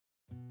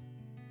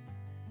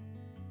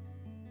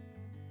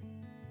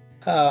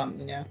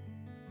Yeah.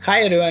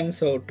 Hi everyone.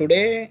 So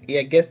today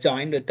a guest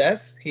joined with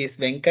us. He's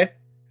Venkat,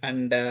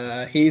 and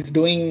he's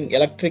doing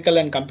electrical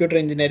and computer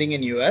engineering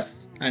in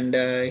US. And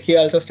he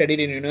also studied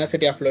in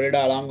University of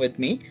Florida along with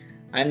me.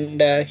 And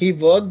he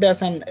worked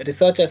as an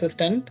research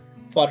assistant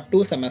for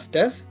 2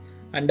 semesters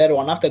under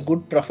one of the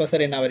good professor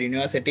in our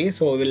university.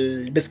 So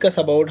we'll discuss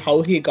about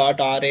how he got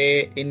RA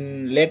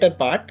in later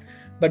part.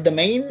 But the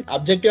main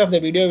objective of the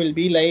video will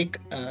be like,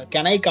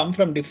 can I come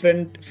from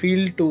different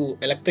field to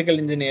electrical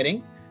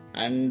engineering?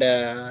 And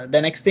the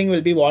next thing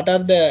will be what are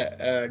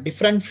the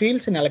different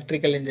fields in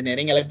electrical and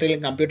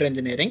computer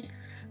engineering,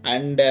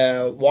 and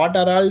what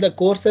are all the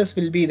courses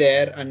will be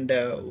there, and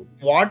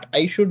what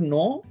I should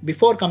know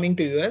before coming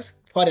to US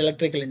for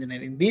electrical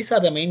engineering. These are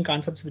the main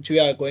concepts which we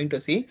are going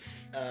to see,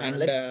 and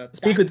let's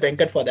speak with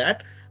Venkat for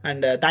that.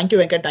 And thank you,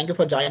 Venkat. Thank you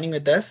for joining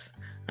with us.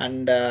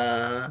 And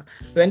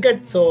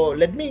Venkat, so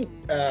let me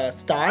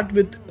start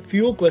with a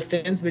few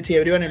questions which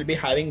everyone will be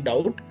having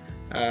doubt.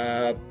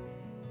 Uh,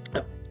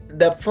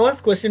 the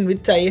first question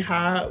which I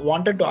have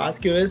wanted to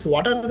ask you is,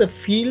 what are the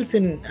fields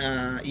in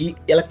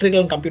electrical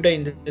and computer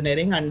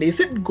engineering, and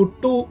is it good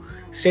to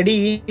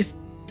study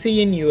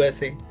ECE in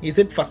USA? Is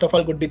it first of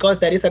all good? Because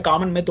there is a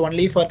common myth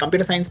only for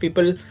computer science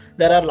people.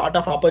 There are a lot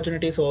of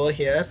opportunities over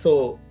here.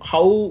 So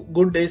how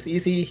good is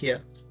ECE here?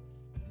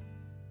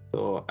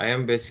 So I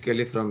am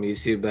basically from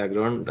ECE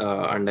background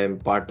and I'm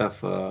part of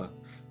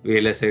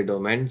VLSI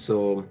domain.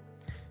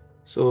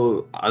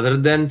 So other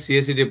than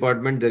CSE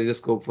department, there is a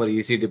scope for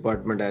ECE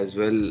department as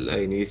well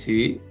in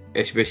ECE,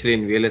 especially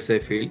in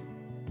VLSI field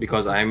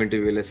because I am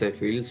into VLSI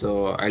field.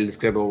 So I'll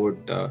describe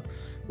about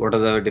what are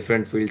the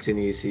different fields in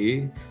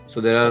ECE. So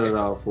there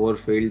are four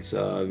fields: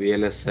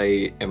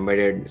 VLSI,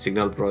 embedded,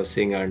 signal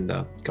processing,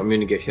 and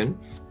communication.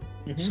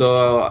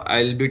 So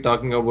I'll be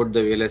talking about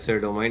the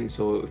VLSI domain.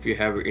 So if you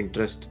have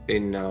interest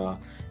in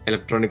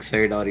electronic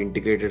side or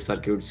integrated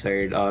circuit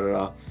side,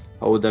 or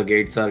how the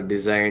gates are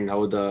designed,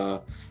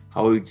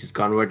 how it is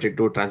converted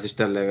to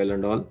transistor level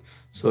and all,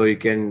 so you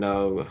can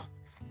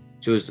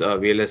choose a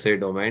VLSI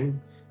domain.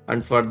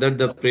 And further,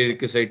 the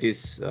prerequisite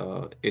is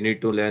you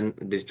need to learn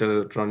digital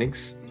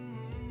electronics,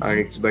 and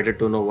it's better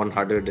to know one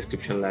hardware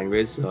description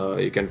language.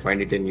 You can find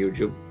it in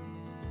YouTube.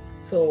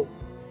 So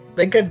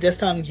Venkat,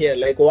 just on here,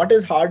 like what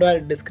is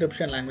hardware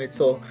description language?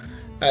 So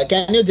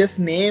can you just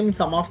name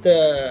some of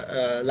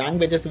the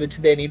languages which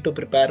they need to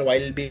prepare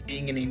while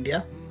being in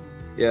India?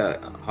 Yeah,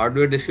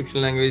 hardware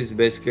description language is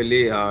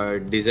basically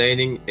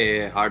designing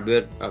a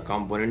hardware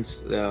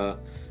components,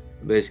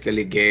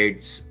 basically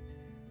gates,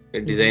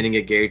 designing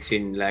a gates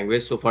in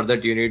language. So for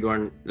that you need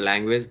one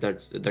language.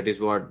 That is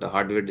what the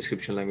hardware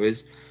description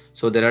language.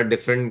 So there are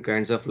different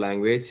kinds of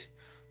language.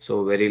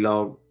 So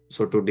Verilog,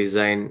 so to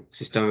design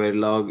system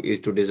Verilog is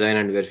to design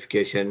and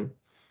verification.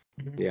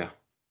 Yeah.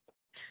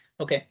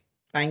 Okay.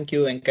 Thank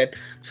you, Venkat.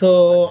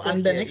 So,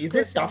 and the next, is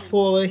it tough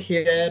over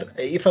here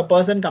if a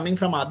person coming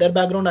from other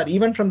background or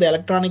even from the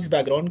electronics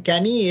background,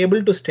 can he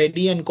able to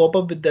study and cope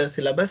up with the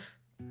syllabus?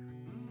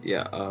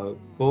 Yeah,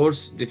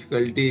 course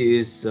difficulty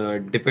is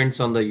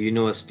depends on the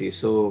university.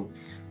 So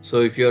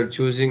if you are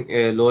choosing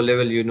a low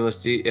level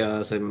university,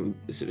 some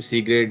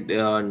C grade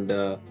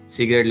and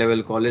C grade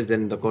level college,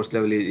 then the course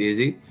level is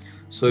easy.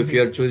 So if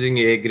you are choosing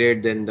A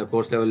grade, then the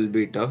course level will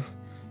be tough.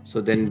 So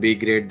then B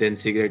grade, then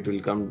C grade will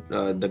come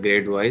the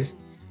grade wise.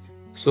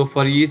 So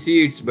for EC,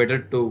 it's better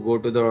to go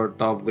to the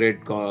top grade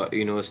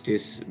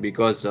universities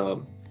because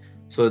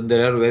so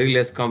there are very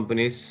less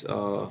companies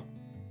for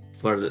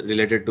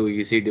related to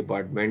EC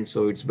department.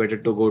 So it's better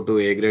to go to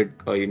A grade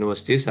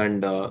universities.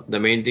 And the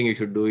main thing you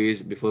should do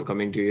is before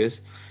coming to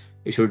US,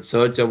 you should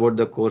search about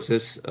the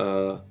courses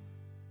to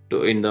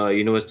in the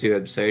university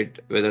website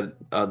whether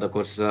the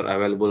courses are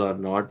available or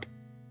not.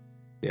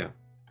 Yeah.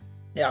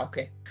 Yeah,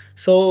 okay.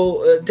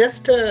 So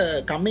just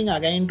coming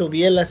again to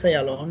VLSI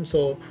alone.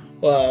 So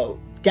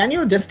can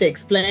you just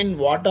explain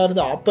what are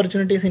the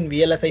opportunities in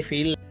VLSI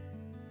field?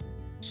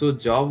 So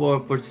job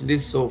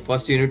opportunities. So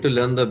first you need to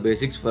learn the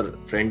basics for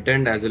front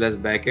end as well as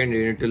back end.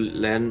 You need to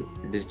learn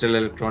digital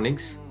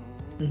electronics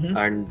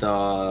and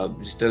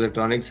digital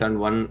electronics and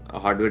one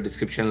hardware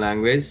description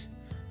language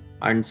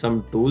and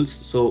some tools.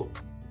 So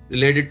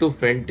related to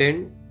front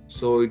end,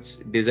 so it's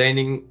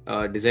designing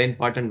design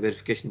part and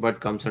verification part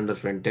comes under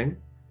front end.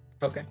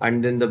 Okay.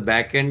 And then the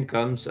back end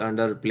comes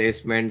under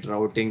placement,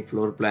 routing,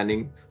 floor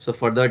planning. So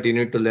for that you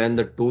need to learn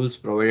the tools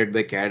provided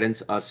by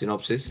Cadence or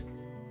Synopsys.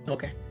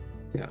 Okay.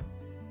 Yeah.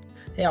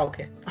 Yeah,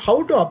 okay.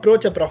 How to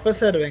approach a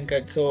professor,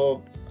 Venkat?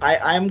 So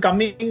I am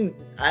coming,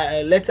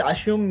 let's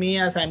assume me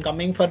as I'm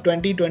coming for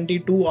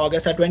 2022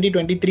 August or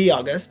 2023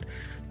 August.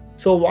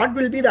 So what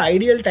will be the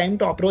ideal time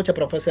to approach a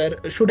professor?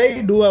 Should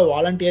I do a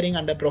volunteering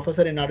under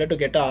professor in order to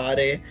get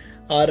a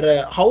RA,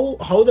 or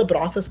how the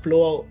process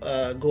flow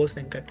goes,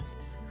 Venkat?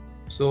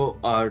 So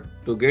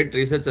to get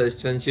research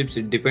assistantships,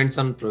 it depends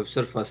on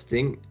professor first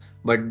thing.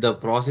 But the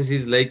process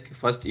is like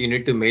first you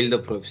need to mail the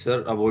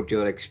professor about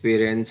your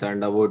experience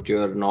and about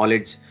your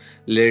knowledge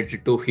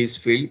related to his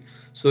field.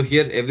 So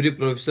here every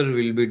professor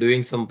will be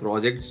doing some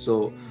projects.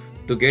 So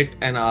to get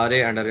an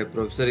RA under a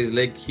professor is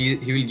like he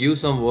will give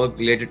some work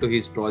related to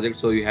his project,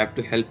 so you have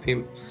to help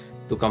him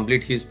to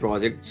complete his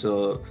project.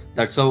 So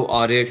that's how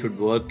RA should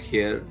work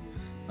here.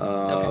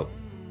 Okay.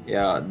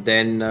 Yeah,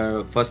 then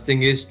first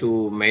thing is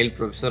to mail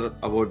professor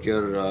about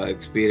your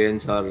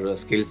experience or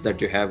skills that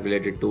you have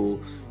related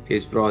to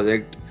his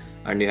project,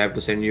 and you have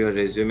to send your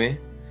resume.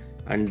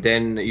 And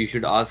then you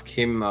should ask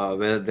him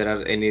whether there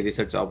are any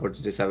research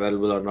opportunities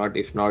available or not.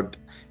 If not,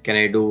 can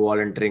I do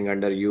volunteering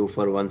under you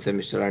for 1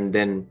 semester? And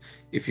then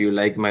if you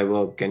like my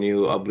work, can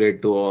you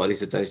upgrade to a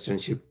research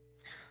assistantship?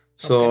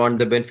 So Okay. on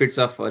the benefits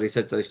of a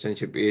research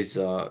assistantship is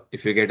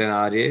if you get an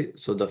RA,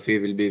 so the fee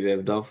will be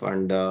waived off,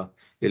 and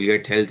you'll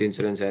get health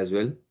insurance as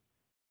well.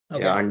 Yeah,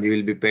 Okay. and you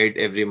will be paid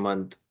every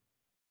month.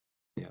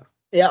 Yeah.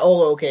 Yeah.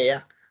 Oh, okay.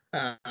 Yeah.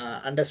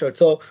 Understood.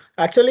 So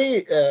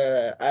actually,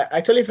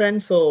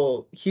 friends.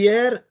 So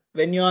here,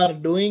 when you are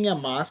doing a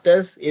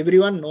master's,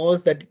 everyone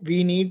knows that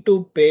we need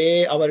to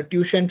pay our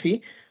tuition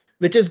fee,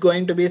 which is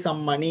going to be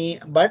some money.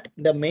 But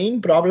the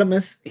main problem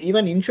is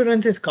even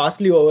insurance is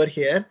costly over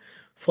here.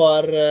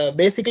 For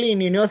basically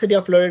in University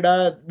of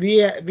Florida,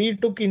 we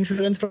took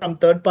insurance from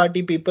third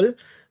party people,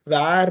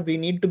 where we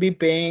need to be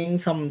paying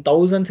some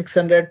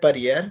 1,600 per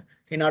year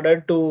in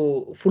order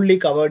to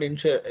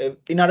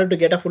in order to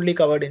get a fully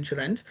covered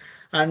insurance.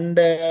 And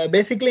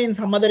basically in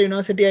some other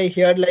university I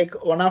heard, like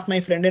one of my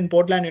friend in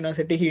Portland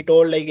University, he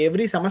told like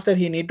every semester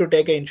he need to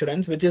take a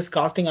insurance which is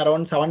costing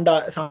around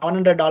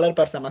 $700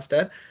 per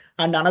semester.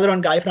 And another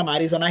one guy from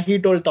Arizona, he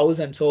told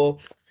 1,000. So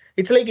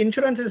it's like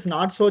insurance is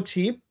not so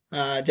cheap.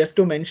 Just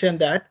to mention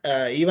that,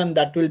 even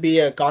that will be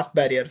a cost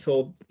barrier.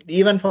 So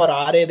even for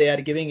RA they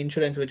are giving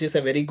insurance, which is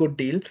a very good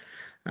deal.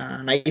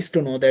 Nice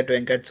to know that,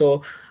 Venkat.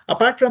 So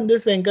apart from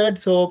this, Venkat,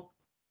 so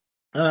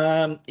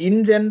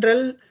in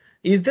general,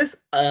 is this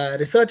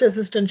research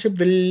assistantship,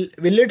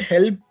 will it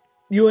help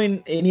you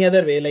in any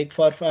other way, like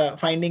for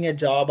finding a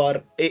job,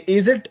 or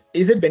is it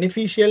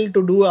beneficial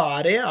to do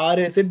a RA, or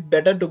is it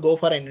better to go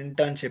for an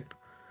internship?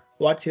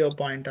 What's your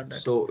point on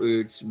that? So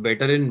it's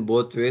better in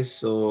both ways.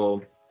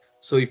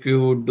 So if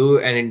you do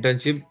an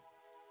internship,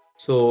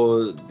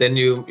 so then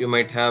you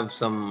might have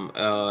some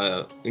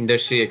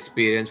industry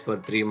experience for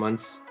 3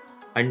 months,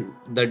 and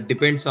that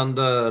depends on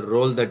the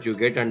role that you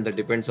get, and that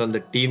depends on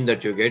the team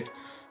that you get.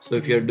 So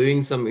if you're Mm,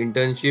 doing some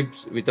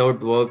internships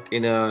without work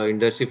in a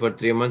industry for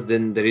 3 months,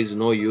 then there is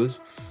no use.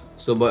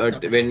 So but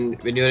okay.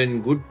 when you're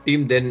in good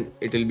team, then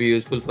it will be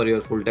useful for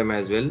your full time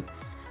as well.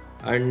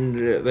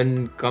 And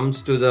when it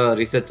comes to the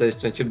research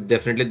assistantship,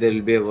 definitely there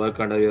will be a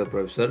work under your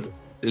professor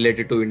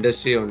related to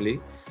industry only,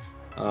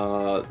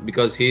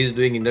 because he is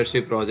doing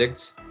industry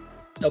projects.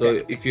 Okay.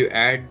 So if you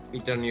add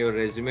it on your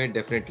resume,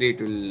 definitely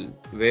it will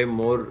weigh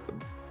more.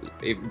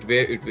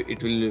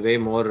 It will weigh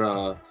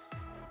more.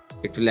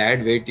 It will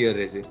add weight to your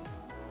resume.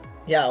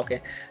 Yeah.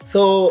 Okay.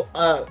 So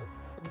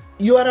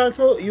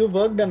you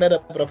worked under a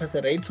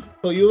professor, right?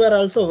 So you were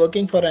also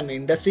working for an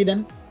industry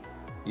then?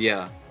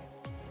 Yeah.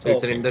 So Oh,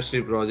 it's an okay.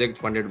 industry project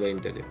funded by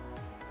Intel.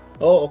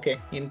 Oh, okay.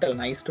 Intel,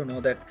 nice to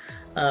know that.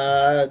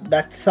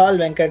 That's all,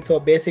 Venkat. So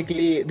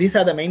basically, these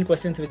are the main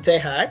questions which I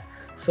had.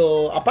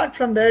 So apart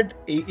from that,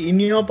 in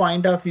your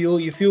point of view,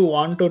 if you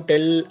want to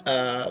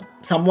tell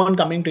someone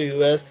coming to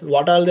US,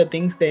 what are the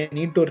things they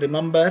need to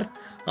remember,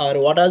 or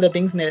what are the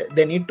things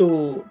they need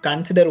to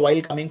consider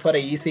while coming for a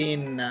EC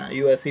in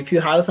US? If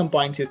you have some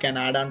points, you can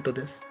add on to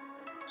this.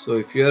 So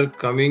if you are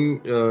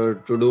coming to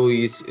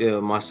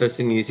do masters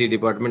in EC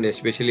department,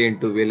 especially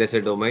into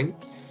VLSI domain,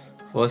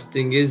 first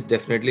thing is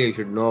definitely you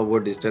should know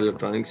about digital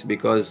electronics,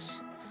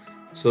 because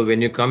so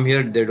when you come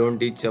here, they don't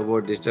teach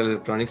about digital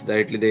electronics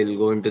directly. They will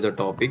go into the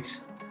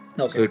topics.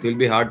 So Okay. it will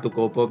be hard to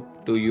cope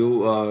up to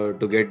you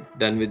to get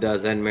done with the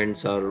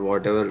assignments or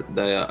whatever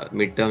the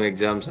midterm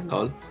exams and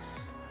all.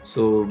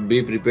 So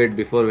be prepared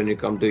before when you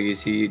come to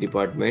EC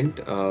department,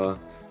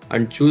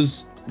 and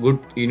choose good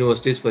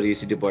universities for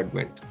EC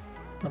department.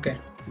 Okay.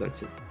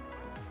 That's it.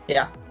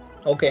 Yeah.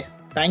 Okay.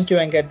 Thank you,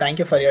 Venkat. Thank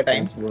you for your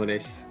time. Thanks,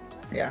 Monesh.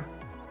 Yeah.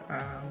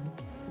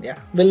 Yeah,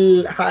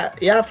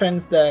 yeah,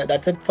 friends,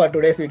 that's it for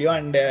today's video.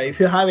 And if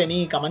you have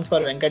any comments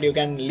for Venkat, you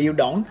can leave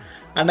down,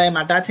 and I'm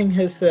attaching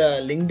his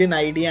LinkedIn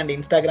ID and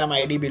Instagram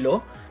ID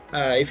below.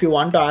 If you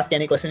want to ask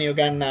any question, you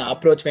can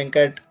approach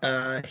Venkat.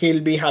 He'll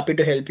be happy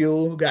to help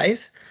you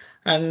guys.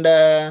 And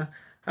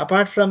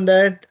apart from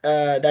that,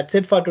 that's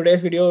it for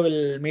today's video.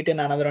 We'll meet in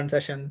another one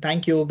session.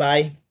 Thank you.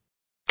 Bye.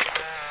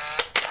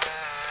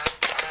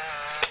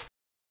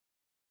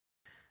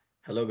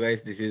 Hello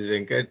guys, this is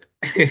Venkat.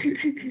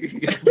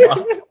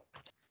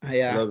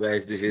 Yeah. Hello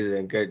guys, this is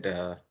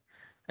Venkat.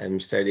 I'm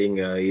studying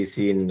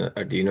EC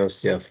at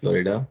University of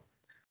Florida.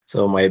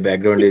 So my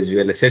background is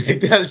VLSI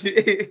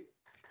technology.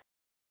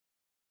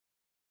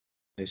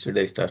 Should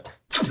I start?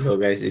 Hello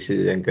guys, this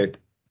is Venkat.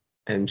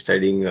 I'm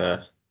studying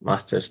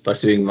masters,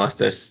 pursuing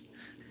masters.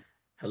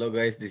 Hello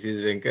guys, this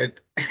is Venkat.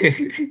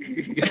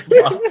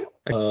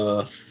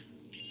 uh,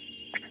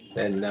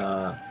 then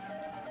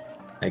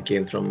I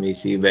came from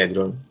EC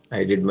background.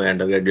 I did my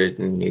undergraduate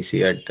in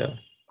EC at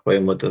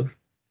Coimbatore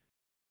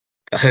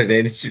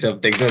Institute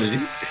of Technology.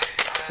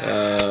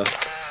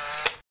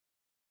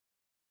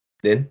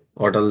 Then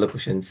what are the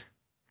questions?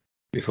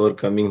 Before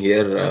coming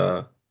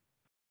here,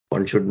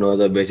 one should know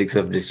the basics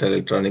of digital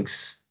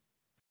electronics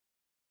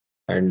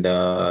and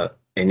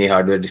any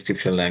hardware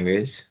description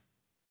language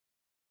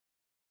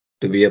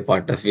to be a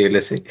part of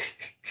VLSI,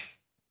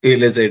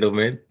 VLSI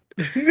domain.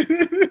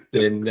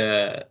 Then,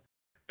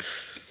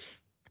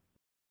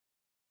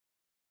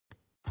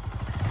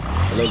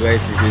 hello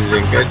guys, this is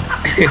Venkat.